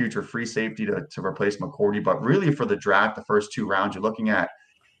a future free safety to replace McCourty. But really for the draft, the first 2 rounds, you're looking at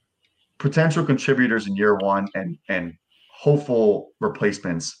potential contributors in year 1 and hopeful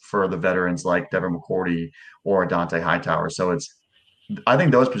replacements for the veterans like Devin McCourty or Dont'a Hightower. So I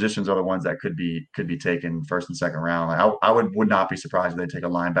think those positions are the ones that could be taken first and second round. I would not be surprised if they take a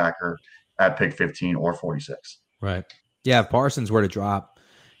linebacker at pick 15 or 46. Right. Yeah. If Parsons were to drop,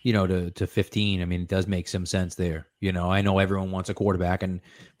 to 15, I mean, it does make some sense there. I know everyone wants a quarterback and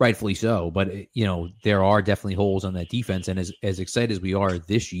rightfully so, but there are definitely holes on that defense. And as excited as we are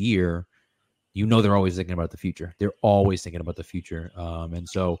this year, they're always thinking about the future. They're always thinking about the future. And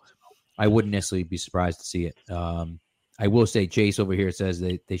so I wouldn't necessarily be surprised to see it. I will say Chase over here says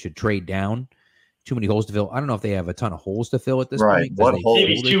they should trade down. Too many holes to fill. I don't know if they have a ton of holes to fill at this point.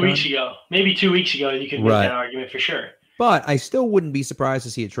 Maybe 2 weeks ago. Maybe 2 weeks ago you could make that argument for sure. But I still wouldn't be surprised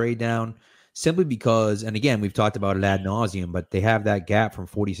to see a trade down simply because, and again, we've talked about it ad nauseum, but they have that gap from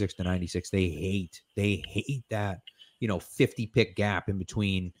 46 to 96. They hate that, 50 pick gap in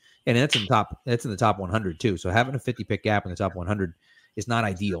between. And that's in the top 100 too. So having a 50 pick gap in the top 100 is not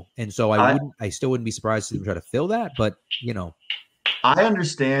ideal. And so I still wouldn't be surprised to try to fill that, but I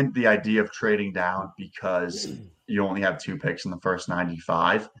understand the idea of trading down because you only have 2 picks in the first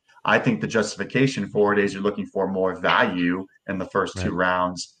 95. I think the justification for it is you're looking for more value in the first 3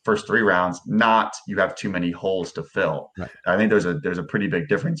 rounds, not you have too many holes to fill. Right. I think there's a pretty big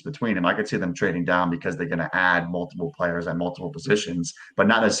difference between them. I could see them trading down because they're going to add multiple players at multiple positions, but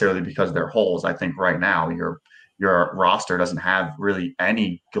not necessarily because they're holes. I think right now your roster doesn't have really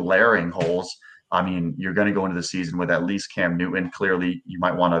any glaring holes. I mean, you're going to go into the season with at least Cam Newton. Clearly, you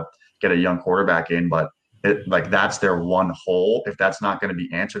might want to get a young quarterback in, but that's their one hole. If that's not going to be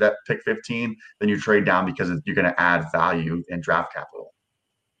answered at pick 15, then you trade down because you're going to add value in draft capital.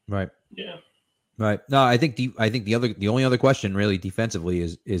 Right. Yeah. Right. No, I think the only other question really defensively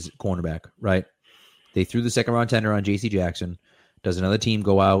is cornerback. Right. They threw the second round tender on J.C. Jackson. Does another team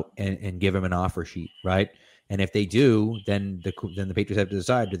go out and give him an offer sheet? Right. And if they do, then the Patriots have to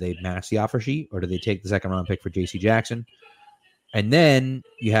decide, do they match the offer sheet or do they take the second round pick for J.C. Jackson? And then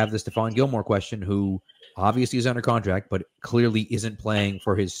you have the Stephon Gilmore question, who obviously is under contract, but clearly isn't playing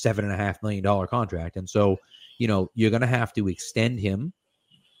for his $7.5 million contract. And so, you're going to have to extend him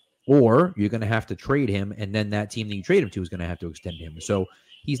or you're going to have to trade him. And then that team that you trade him to is going to have to extend him. So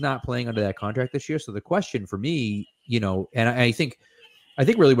he's not playing under that contract this year. So the question for me, and I think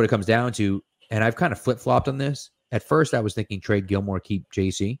really what it comes down to, and I've kind of flip-flopped on this. At first, I was thinking trade Gilmore, keep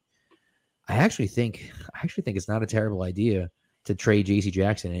JC. I actually think it's not a terrible idea to trade JC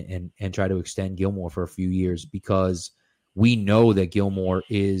Jackson and try to extend Gilmore for a few years, because we know that Gilmore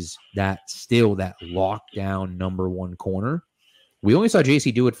is that lockdown number one corner. We only saw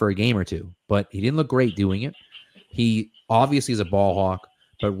JC do it for a game or two, but he didn't look great doing it. He obviously is a ball hawk,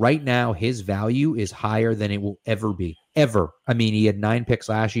 but right now his value is higher than it will ever be. Ever. I mean, he had 9 picks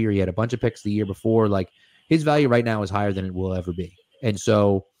last year. He had a bunch of picks the year before. Like, his value right now is higher than it will ever be. And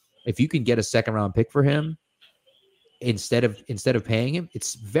so if you can get a second round pick for him instead of paying him,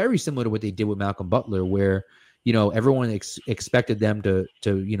 it's very similar to what they did with Malcolm Butler, where, you know, everyone expected them to,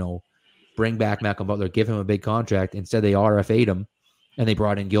 you know, bring back Malcolm Butler, give him a big contract. Instead, they RFA'd him and they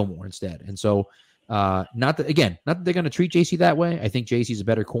brought in Gilmore instead. And so, not that they're going to treat JC that way. I think JC's a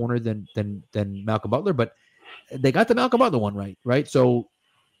better corner than Malcolm Butler, but they got the Malcolm Butler one right? So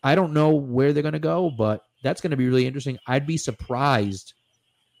I don't know where they're going to go, but that's going to be really interesting. I'd be surprised.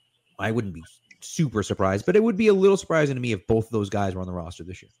 I wouldn't be super surprised, but it would be a little surprising to me if both of those guys were on the roster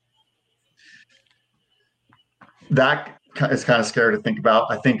this year. That is kind of scary to think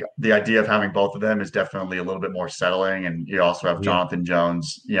about. I think the idea of having both of them is definitely a little bit more settling. And you also have Jonathan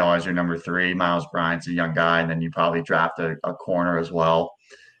Jones, you know, as your number 3. Miles Bryant's a young guy, and then you probably draft a corner as well.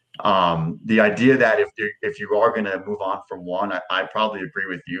 The idea that if you are going to move on from one, I probably agree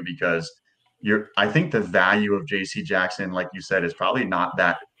with you, because I think the value of JC Jackson, like you said, is probably not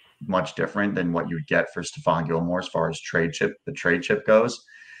that much different than what you would get for Stephon Gilmore as far as the trade chip goes.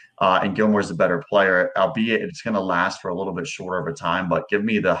 And Gilmore's a better player, albeit it's going to last for a little bit shorter of a time, but give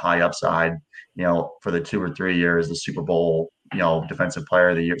me the high upside, you know, for the 2 or 3 years, the Super Bowl, you know, defensive player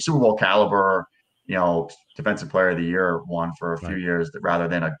of the year, Super Bowl caliber, you know, defensive player of the year one for a few years, rather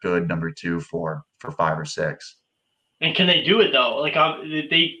than a good number 2 for 5 or 6. And can they do it though? Like, I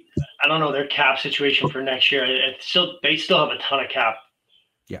don't know their cap situation for next year. They still have a ton of cap.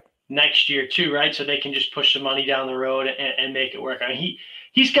 Yeah. Next year too, right? So they can just push the money down the road and make it work. I mean,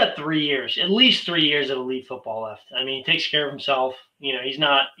 he's got 3 years, at least 3 years of elite football left. I mean, he takes care of himself. You know,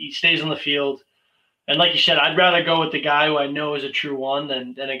 he stays on the field. And like you said, I'd rather go with the guy who I know is a true one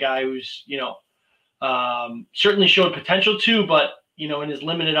than a guy who's, you know, certainly showed potential to, but, you know, in his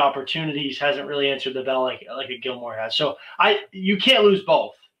limited opportunities hasn't really answered the bell like a Gilmore has. So you can't lose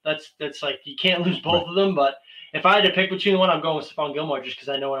both. That's like, you can't lose both of them. But if I had to pick between one, I'm going with Stephon Gilmore just because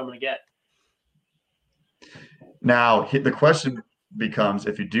I know what I'm going to get. Now, the question becomes,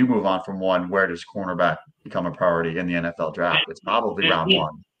 if you do move on from one, where does cornerback become a priority in the NFL draft? It's probably round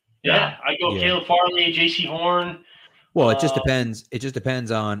 1. Yeah, I go Caleb Farley, J.C. Horn. Well, it just depends. It just depends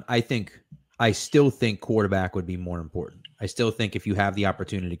on, I still think quarterback would be more important. I still think if you have the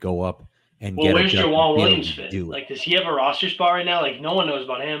opportunity to go up and get where's Jamal Williams fit? Like, does he have a roster spot right now? Like, no one knows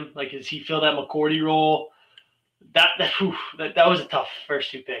about him. Like, does he fill that McCourty role? That was a tough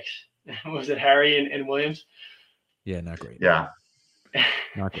first 2 picks. Was it Harry and Williams? Yeah, not great. Yeah.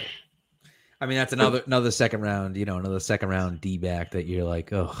 Not great. I mean, that's another second round, you know, another second round D back that you're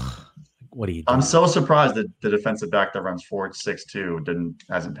like, oh, what are you doing? I'm so surprised that the defensive back that runs 4.62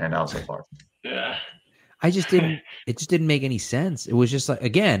 hasn't panned out so far. Yeah. It just didn't make any sense. It was just like,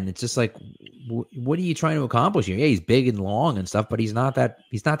 again, it's just like, what are you trying to accomplish here? Yeah, he's big and long and stuff, but he's not that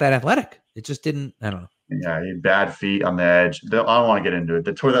athletic. It just didn't, I don't know. Yeah, he had bad feet on the edge. I don't want to get into it.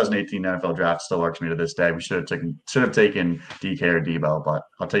 The 2018 NFL draft still irks me to this day. We should have taken DK or Debo, but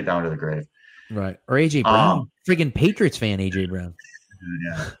I'll take that one to the grave. Right. Or AJ Brown. Friggin' Patriots fan, AJ Brown.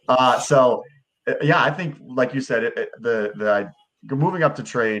 Yeah. So I think, like you said,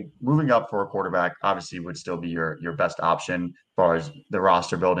 moving up for a quarterback obviously would still be your best option as far as the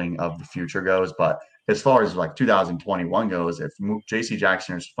roster building of the future goes. But as far as like 2021 goes, if J.C.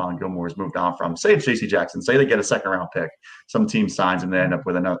 Jackson or Stephon Gilmore has moved on from, say it's J.C. Jackson, say they get a second round pick, some team signs and they end up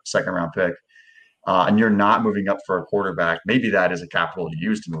with another second round pick, and you're not moving up for a quarterback, maybe that is a capital to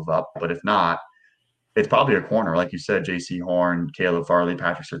use to move up. But if not, it's probably a corner, like you said, J.C. Horn, Caleb Farley,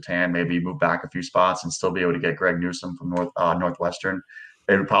 Patrick Surtain, maybe move back a few spots and still be able to get Greg Newsome from Northwestern.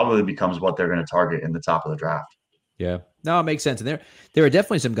 It probably becomes what they're going to target in the top of the draft. Yeah, no, it makes sense. And there are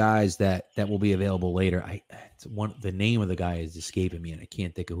definitely some guys that will be available later. The name of the guy is escaping me, and I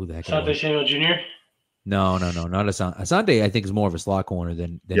can't think of who the heck. Asante Samuel Jr. No, not Asante. Asante, I think, is more of a slot corner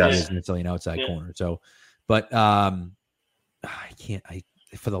than he is necessarily an outside corner. So, but I can't.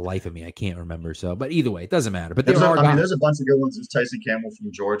 For the life of me, I can't remember. So, but either way, it doesn't matter. But there's a bunch of good ones. There's Tyson Campbell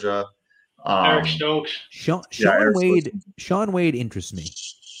from Georgia. Eric Stokes. Shaun Wade interests me.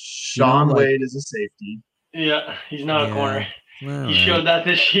 Shaun Wade is a safety. Yeah, he's not a corner. Well, he showed that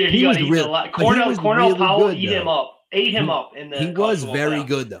this year. He got eaten a lot. Cornell Powell ate him up. Ate him up in the. He was very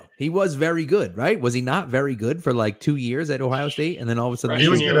good though. He was very good, right? Was he not very good for like 2 years at Ohio State, and then all of a sudden he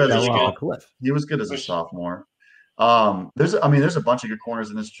was good as a sophomore. There's a bunch of good corners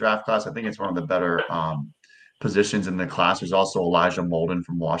in this draft class. I think it's one of the better positions in the class. There's also Elijah Molden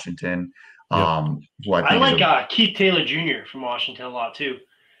from Washington. Yep. I like Keith Taylor Jr. from Washington a lot too.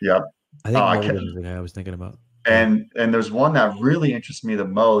 Yep. I think Molden is the guy I was thinking about. And there's one that really interests me the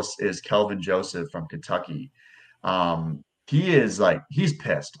most is Kelvin Joseph from Kentucky. He's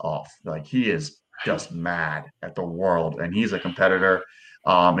pissed off. Like, he is just mad at the world, and he's a competitor.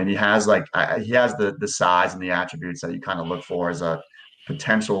 And he has the size and the attributes that you kind of look for as a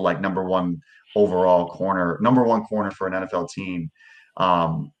potential like number one corner for an NFL team.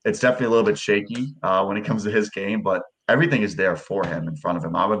 It's definitely a little bit shaky when it comes to his game, but everything is there for him in front of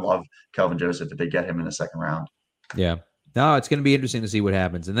him. I would love Kelvin Joseph if they get him in the second round. Yeah. No, it's going to be interesting to see what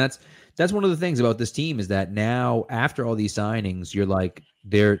happens. And that's one of the things about this team is that now after all these signings, you're like,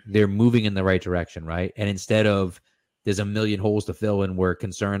 they're moving in the right direction, right? And instead of there's a million holes to fill and we're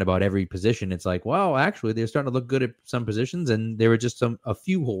concerned about every position, it's like, well, actually they're starting to look good at some positions and there were just a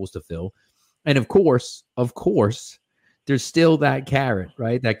few holes to fill. And of course, there's still that carrot,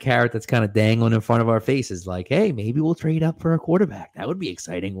 right? That carrot that's kind of dangling in front of our faces. Like, hey, maybe we'll trade up for a quarterback. That would be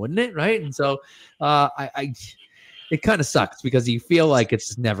exciting, wouldn't it? Right. And so it kind of sucks because you feel like it's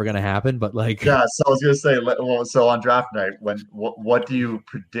just never going to happen. But like, yeah. So I was going to say, well, so on draft night, what do you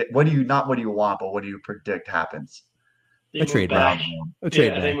predict? What do you want, but what do you predict happens? A trade back.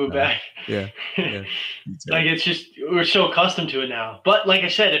 They move back. Yeah. Like, it's just, we're so accustomed to it now. But like I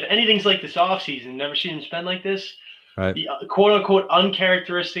said, if anything's like this offseason, never seen them spend like this. Right. The quote-unquote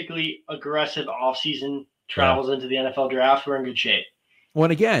uncharacteristically aggressive offseason travels into the NFL draft. We're in good shape. Well,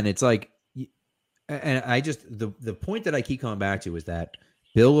 and again, it's like, and I just, the point that I keep coming back to is that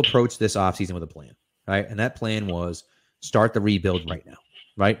Bill approached this offseason with a plan, right? And that plan was start the rebuild right now,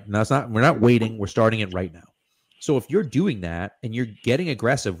 right? Now we're not waiting. We're starting it right now. So if you're doing that and you're getting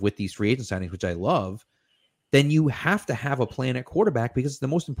aggressive with these free agent signings, which I love, then you have to have a plan at quarterback because it's the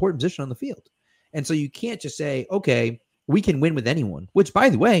most important position on the field. And so you can't just say, okay, we can win with anyone, which, by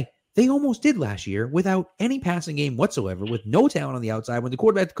the way, they almost did last year without any passing game whatsoever, with no talent on the outside. When the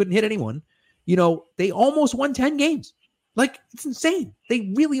quarterback couldn't hit anyone, they almost won 10 games. Like, it's insane.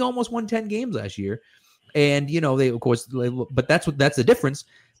 They really almost won 10 games last year. And, but that's the difference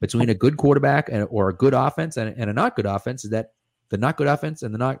between a good quarterback or a good offense and a not good offense, is that the not good offense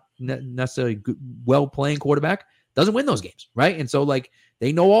and the not necessarily good, well-playing quarterback doesn't win those games, right? And so, like,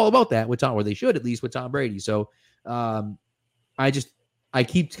 they know all about that with Tom, or they should at least with Tom Brady. So I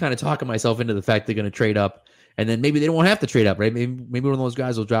keep kind of talking myself into the fact they're going to trade up, and then maybe they don't have to trade up, right? Maybe one of those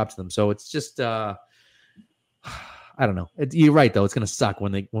guys will drop to them. So it's just I don't know. You're right, though. It's going to suck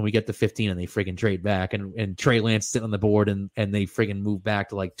when we get to 15 and they friggin' trade back and Trey Lance sitting on the board and they friggin' move back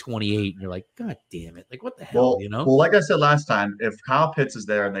to like 28 and you're like, God damn it. Like, what the hell, Well, like I said last time, if Kyle Pitts is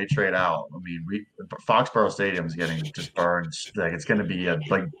there and they trade out, I mean, Foxborough Stadium is getting just burned. Like, it's going to be a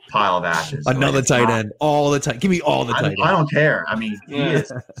like pile of ashes. Another tight end all the time. Give me all the tight ends. I don't care. I mean, he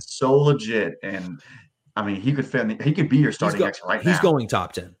is so legit, and I mean, he could be your starting next right now. He's going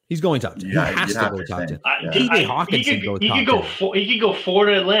top 10. He's going top 10. Yeah, he has to go top 10. TJ Hawkinson goes top 10. He could go 4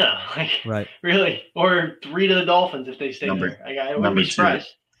 to Atlanta. Like, right. Really. Or 3 to the Dolphins if they stay there. I wouldn't be surprised.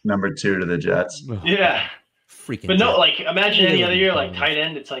 Number 2 to the Jets. Yeah. Freaking But no, like, imagine any other year, like, tight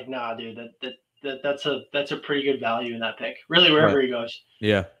end, it's like, nah, dude, that's a pretty good value in that pick. Really, wherever he goes.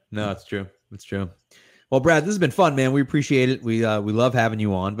 Yeah. No, it's true. It's true. Well, Brad, this has been fun, man. We appreciate it. We love having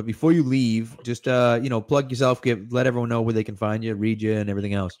you on. But before you leave, just plug yourself, let everyone know where they can find you, read you, and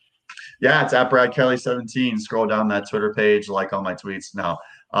everything else. Yeah, it's at Brad Kelly 17. Scroll down that Twitter page, like all my tweets. No,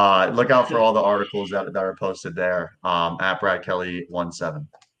 look out for all the articles that are posted there. At Brad Kelly 17.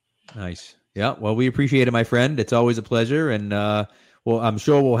 Nice. Yeah. Well, we appreciate it, my friend. It's always a pleasure, and I'm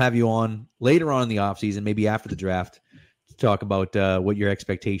sure we'll have you on later on in the offseason, maybe after the draft, talk about what your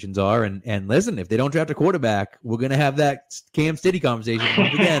expectations are, and listen, if they don't draft a quarterback, we're gonna have that Cam City conversation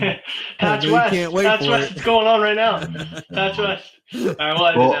once again. That's what's going on right now. That's West. All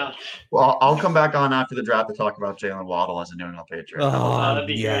right, well, I'll come back on after the draft to talk about Jalen Waddle as a New England Patriot. Oh, that'd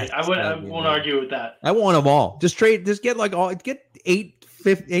be great. I won't argue with that. I want them all. Just get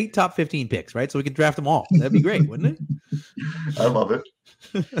 8 top 15 picks, right? So we can draft them all. That'd be great, wouldn't it? I love it.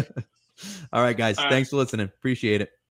 All right, guys. Thanks for listening. Appreciate it.